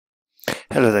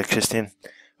Hello there, Christian.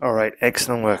 All right,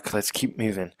 excellent work. Let's keep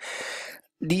moving.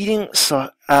 By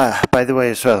the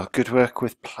way, as well, good work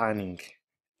with planning.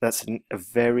 That's a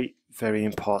very, very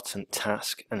important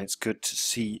task, and it's good to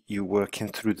see you working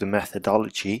through the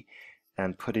methodology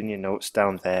and putting your notes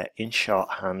down there in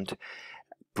shorthand,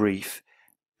 brief.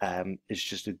 Is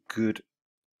just a good,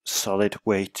 solid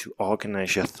way to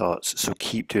organize your thoughts. So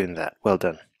keep doing that. Well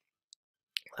done.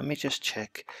 Let me just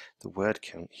check the word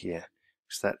count here,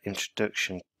 because that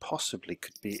introduction possibly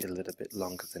could be a little bit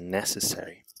longer than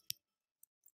necessary.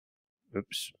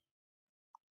 Oops.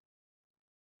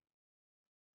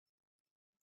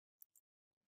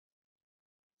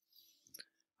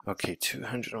 Okay,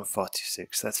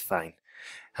 246, that's fine.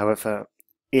 However,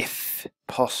 if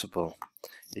possible,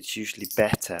 it's usually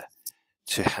better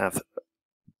to have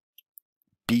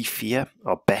beefier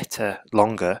or better,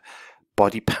 longer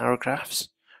body paragraphs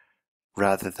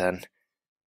rather than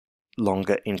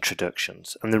longer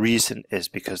introductions. And the reason is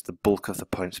because the bulk of the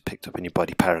points are picked up in your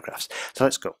body paragraphs. So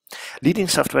let's go. Leading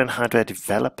software and hardware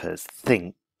developers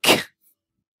think.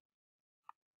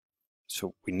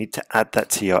 So we need to add that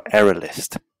to your error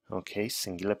list. Okay,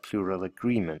 singular plural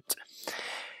agreement.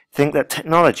 Think that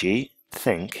technology,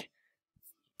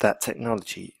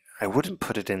 I wouldn't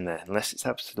put it in there unless it's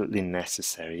absolutely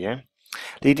necessary, yeah?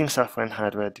 Leading software and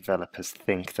hardware developers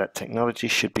think that technology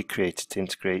should be created to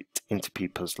integrate into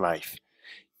people's life.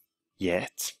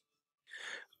 Yet.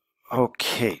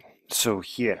 Okay, so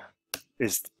here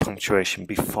is the punctuation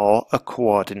before a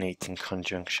coordinating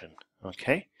conjunction,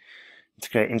 okay?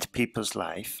 Integrate into people's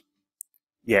life.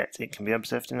 Yet it can be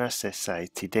observed in our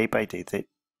society day by day,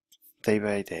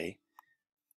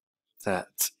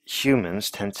 that humans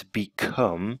tend to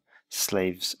become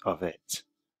slaves of it.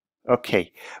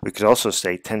 Okay, we could also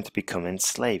say tend to become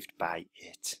enslaved by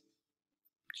it.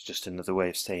 It's just another way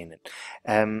of saying it.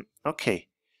 Okay,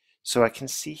 so I can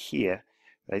see here,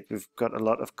 right, we've got a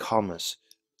lot of commas.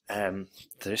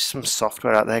 There's some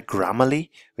software out there, Grammarly,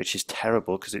 which is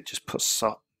terrible because it just puts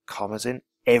commas in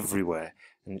everywhere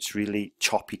and it's really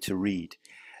choppy to read.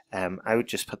 I would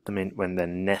just put them in when they're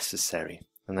necessary,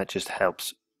 and that just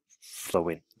helps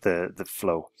flowing the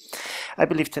flow. I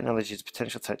believe technology is a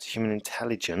potential threat to human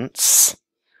intelligence,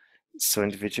 so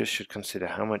individuals should consider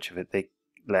how much of it they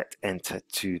let enter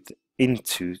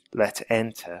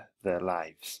their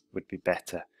lives would be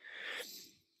better.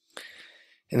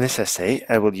 In this essay,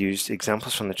 I will use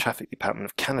examples from the Traffic Department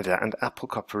of Canada and Apple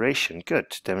Corporation. Good.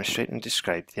 To demonstrate and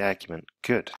describe the argument.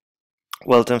 Good.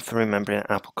 Well done for remembering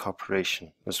Apple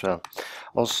Corporation as well.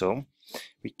 Also,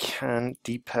 we can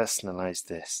depersonalize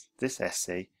this. This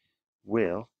essay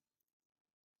will,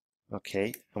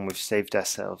 okay, and we've saved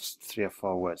ourselves 3 or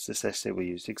 4 words. This essay will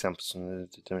use examples to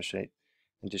demonstrate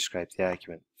and describe the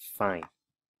argument. Fine.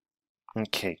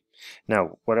 Okay.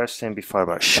 Now, what I was saying before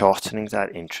about shortening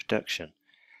that introduction.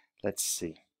 Let's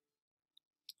see.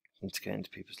 Let's get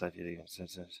into people's life.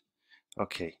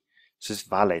 Okay, so it's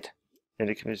valid.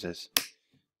 Indicators.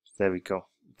 There we go.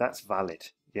 That's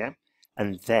valid, yeah?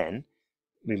 And then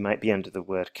we might be under the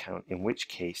word count, in which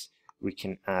case we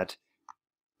can add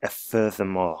a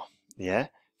furthermore, yeah?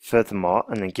 Furthermore,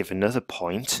 and then give another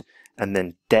point, and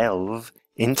then delve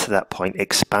into that point,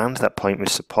 expand that point with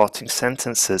supporting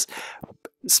sentences,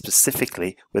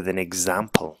 specifically with an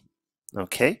example.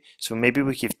 Okay, so maybe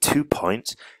we give 2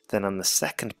 points, then on the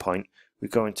second point we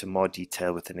go into more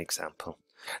detail with an example.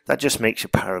 That just makes your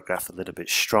paragraph a little bit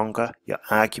stronger, your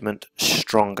argument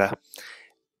stronger,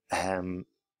 and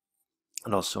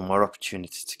also more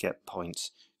opportunity to get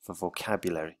points for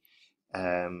vocabulary.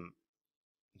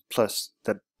 Plus,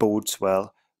 that bodes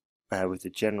well with the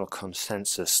general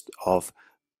consensus of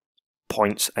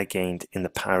points are gained in the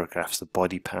paragraphs, the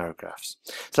body paragraphs.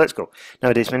 So let's go.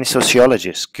 Nowadays, many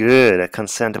sociologists, good, are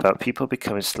concerned about people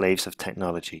becoming slaves of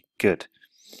technology. Good.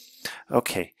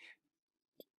 Okay.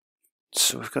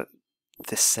 So we've got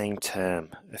the same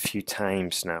term a few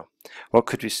times now. What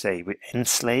could we say? We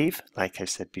enslave, like I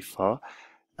said before,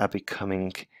 are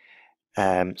becoming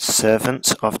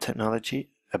servants of technology,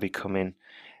 are becoming,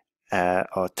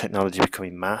 or technology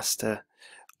becoming master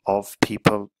of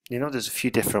people. You know, there's a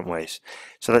few different ways.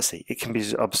 So let's see, it can be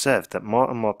observed that more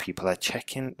and more people are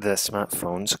checking their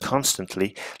smartphones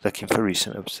constantly, looking for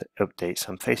recent updates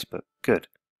on Facebook. Good.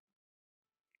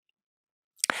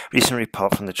 Recent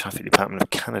report from the Traffic Department of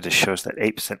Canada shows that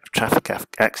 8% of traffic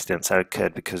accidents are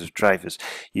occurred because of drivers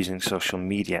using social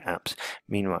media apps.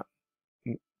 Meanwhile,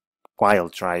 while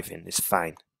driving is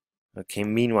fine. Okay,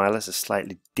 meanwhile has a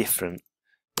slightly different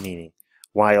meaning.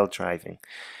 While driving.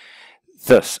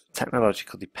 Thus,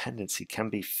 technological dependency can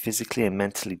be physically and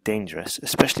mentally dangerous,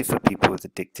 especially for people with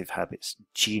addictive habits.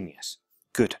 Genius.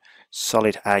 Good.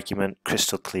 Solid argument,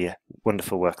 crystal clear.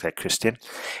 Wonderful work there, Christian.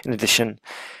 In addition,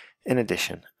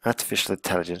 artificial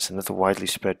intelligence and other widely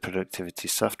spread productivity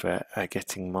software are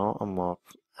getting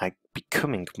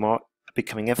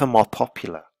becoming ever more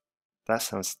popular. That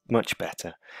sounds much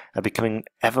better. Are becoming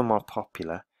ever more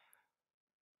popular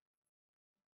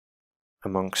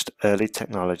amongst early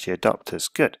technology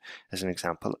adopters. Good. As an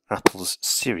example, Apple's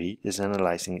Siri is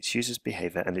analyzing its users'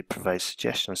 behavior and it provides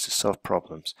suggestions to solve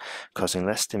problems, causing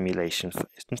less stimulation for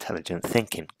intelligent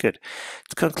thinking. Good.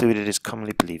 To conclude, it is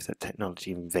commonly believed that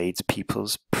technology invades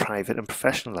people's private and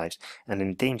professional lives and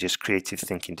endangers creative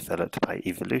thinking developed by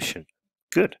evolution.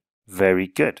 Good. Very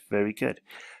good. Very good.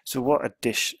 So what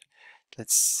addition?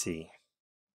 Let's see.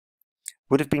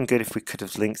 Would have been good if we could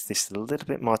have linked this a little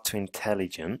bit more to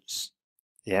intelligence.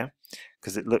 Yeah,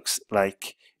 because it looks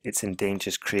like it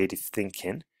endangers creative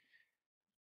thinking.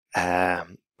 But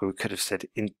we could have said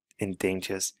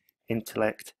endangers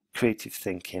intellect, creative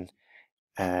thinking,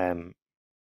 and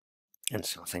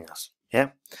something else.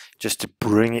 Yeah, just to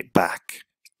bring it back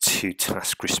to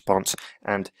task response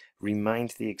and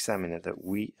remind the examiner that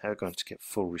we are going to get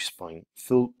full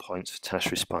points for task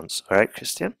response. All right,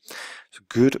 Christian. So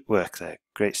good work there.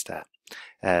 Great start.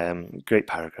 Great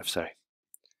paragraph. Sorry.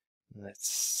 Let's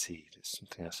see, there's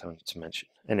something else I wanted to mention.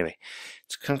 Anyway,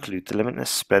 to conclude, the limitless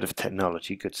spread of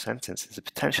technology, good sentence, is a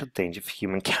potential danger for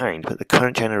humankind, but the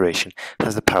current generation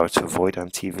has the power to avoid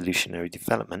anti-evolutionary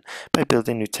development by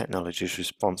building new technologies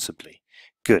responsibly.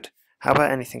 Good. How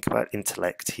about anything about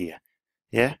intellect here?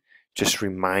 Yeah? Just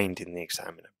reminding the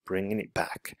examiner, bringing it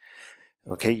back.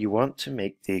 Okay, you want to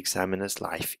make the examiner's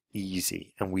life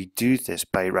easy, and we do this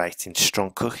by writing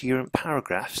strong, coherent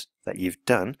paragraphs that you've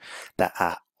done that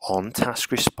are on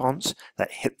task response,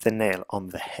 that hit the nail on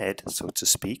the head, so to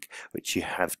speak, which you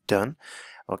have done.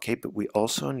 Okay, but we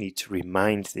also need to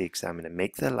remind the examiner,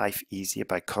 make their life easier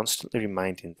by constantly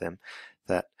reminding them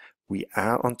that we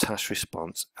are on task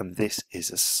response and this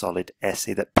is a solid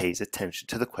essay that pays attention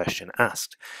to the question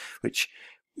asked, which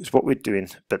is what we're doing,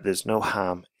 but there's no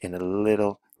harm in a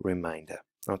little reminder.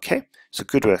 Okay, so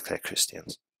good work there,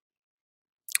 Christians.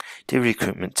 Dear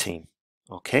recruitment team,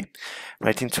 okay,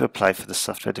 writing to apply for the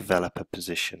software developer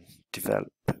position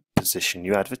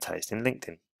you advertised in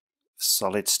LinkedIn.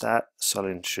 Solid start,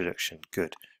 solid introduction,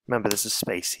 good. Remember, there's a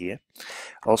space here.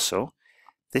 Also,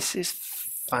 this is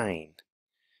fine.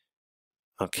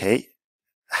 Okay,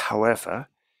 however,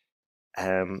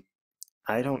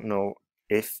 I don't know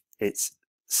if it's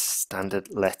standard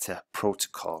letter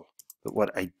protocol, but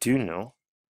what I do know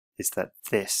is that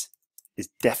this is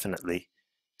definitely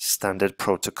standard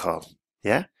protocol.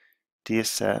 Yeah, dear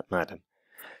sir, madam.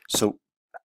 So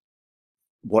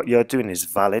what you're doing is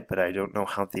valid, but I don't know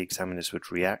how the examiners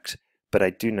would react. But I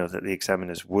do know that the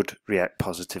examiners would react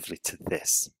positively to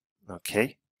this.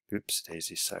 Okay. Oops,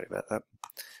 Daisy, sorry about that.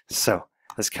 So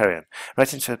let's carry on.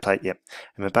 Writing to apply. Yep.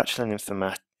 I'm a bachelor in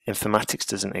informatics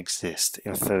doesn't exist.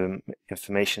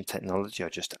 Information technology or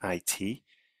just IT.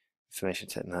 Information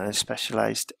technology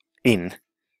specialized in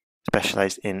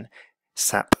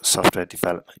SAP software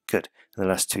development. Good. In the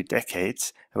last 2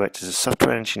 decades, I worked as a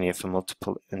software engineer for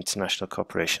multiple international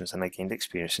corporations and I gained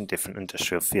experience in different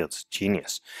industrial fields.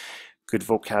 Genius. Good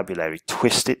vocabulary.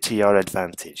 Twist it to your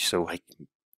advantage. So I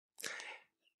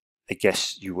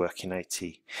guess you work in IT.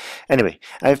 Anyway,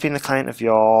 I've been a client of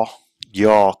your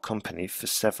company for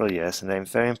several years and I'm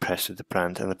very impressed with the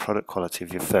brand and the product quality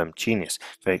of your firm. Genius.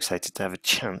 Very excited to have a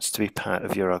chance to be part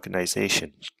of your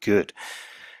organization. Good.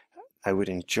 I would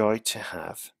enjoy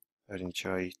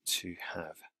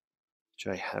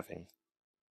having.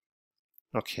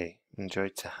 Okay, enjoy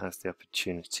to have the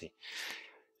opportunity.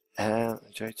 I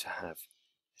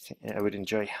would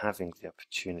enjoy having the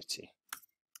opportunity.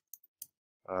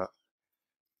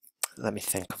 Let me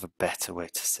think of a better way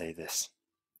to say this.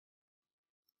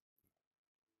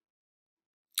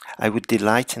 I would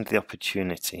delight in the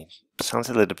opportunity. Sounds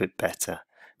a little bit better.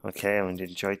 Okay, I would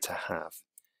enjoy to have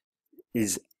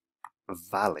is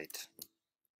valid,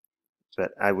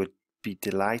 but I would be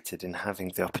delighted in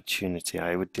having the opportunity.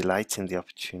 I would delight in the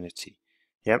opportunity.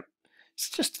 Yep, it's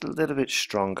just a little bit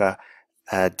stronger.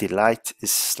 Delight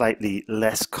is slightly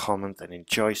less common than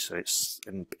enjoy, so it's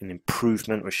an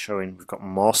improvement. We're showing we've got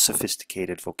more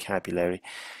sophisticated vocabulary.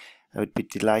 I would be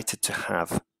delighted to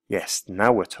have. Yes,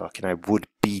 now we're talking. I would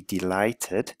be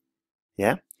delighted.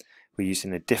 Yeah, we're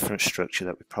using a different structure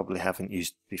that we probably haven't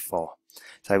used before.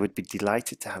 So I would be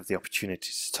delighted to have the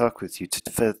opportunity to talk with you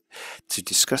to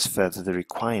discuss further the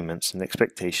requirements and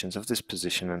expectations of this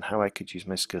position and how I could use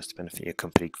my skills to benefit your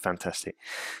company. Fantastic.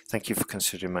 Thank you for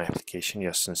considering my application.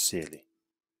 Yours sincerely.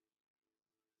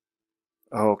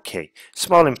 Okay,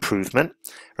 small improvement,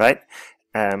 right?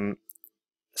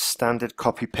 Standard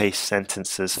copy-paste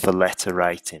sentences for letter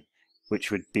writing,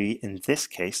 which would be, in this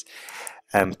case,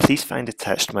 please find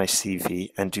attached my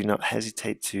CV and do not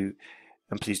hesitate to,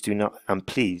 and please do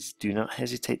not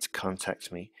hesitate to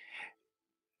contact me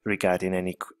regarding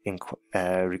any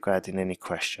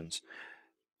questions,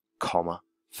 comma.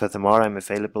 Furthermore, I'm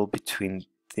available between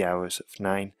the hours of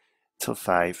 9 till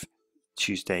 5,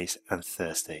 Tuesdays and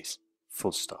Thursdays.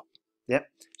 Full stop. Yep,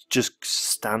 just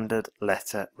standard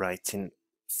letter writing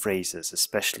phrases,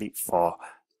 especially for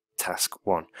task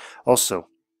 1. Also,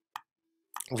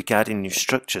 regarding new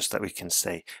structures that we can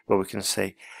say, well, we can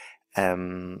say,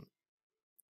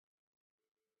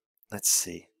 let's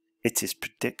see, it is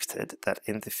predicted that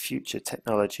in the future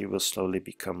technology will slowly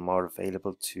become more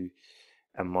available to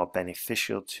and more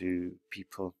beneficial to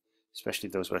people, especially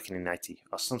those working in IT,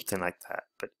 or something like that.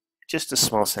 But just a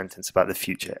small sentence about the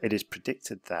future. It is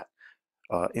predicted that,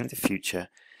 or in the future,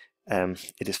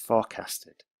 it is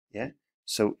forecasted. Yeah.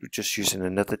 So just using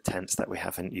another tense that we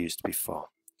haven't used before.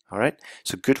 All right.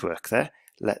 So good work there.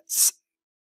 Let's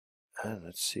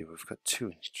see. We've got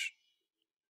 2.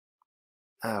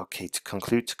 Okay. To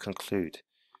conclude.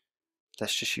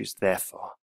 Let's just use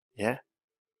therefore. Yeah.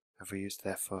 Have we used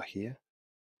therefore here?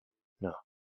 No.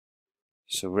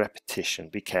 So repetition,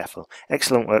 be careful.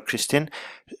 Excellent work, Christian.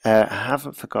 I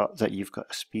haven't forgot that you've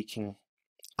got a speaking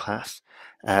class.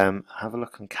 Have a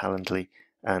look on Calendly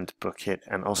and book it,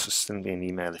 and also send me an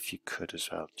email if you could as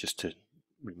well, just to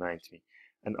remind me.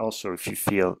 And also, if you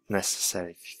feel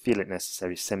it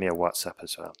necessary, send me a WhatsApp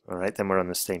as well. All right, then we're on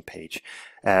the same page.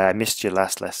 I missed your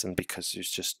last lesson because it was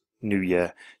just New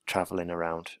Year, traveling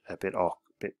around, a bit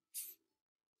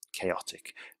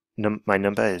chaotic. My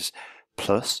number is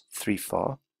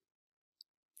 +34.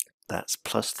 That's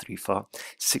 +34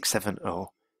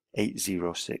 670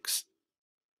 806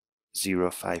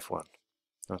 051.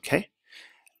 Okay,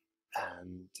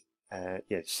 and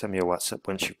yeah, send me a WhatsApp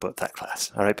once you've booked that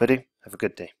class. All right, buddy. Have a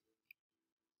good day.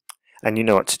 And you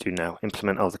know what to do now.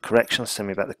 Implement all the corrections. Send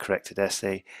me back the corrected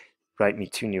essay. Write me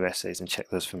 2 new essays and check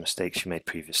those for mistakes you made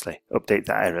previously. Update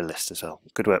that error list as well.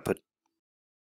 Good work, bud.